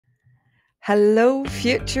Hello,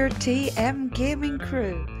 future TM gaming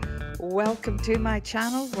crew. Welcome to my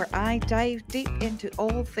channel where I dive deep into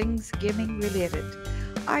all things gaming related.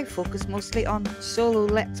 I focus mostly on solo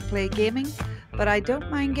let's play gaming, but I don't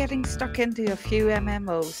mind getting stuck into a few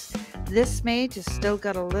MMOs. This mage has still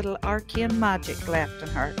got a little arcane magic left in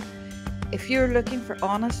her. If you're looking for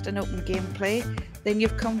honest and open gameplay, then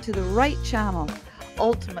you've come to the right channel.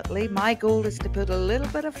 Ultimately, my goal is to put a little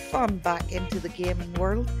bit of fun back into the gaming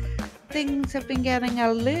world. Things have been getting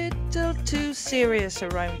a little too serious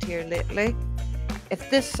around here lately. If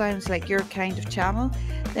this sounds like your kind of channel,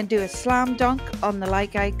 then do a slam dunk on the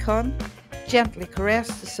like icon, gently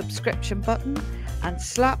caress the subscription button, and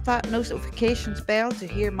slap that notifications bell to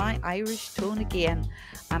hear my Irish tone again.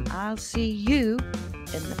 And I'll see you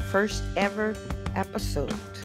in the first ever episode.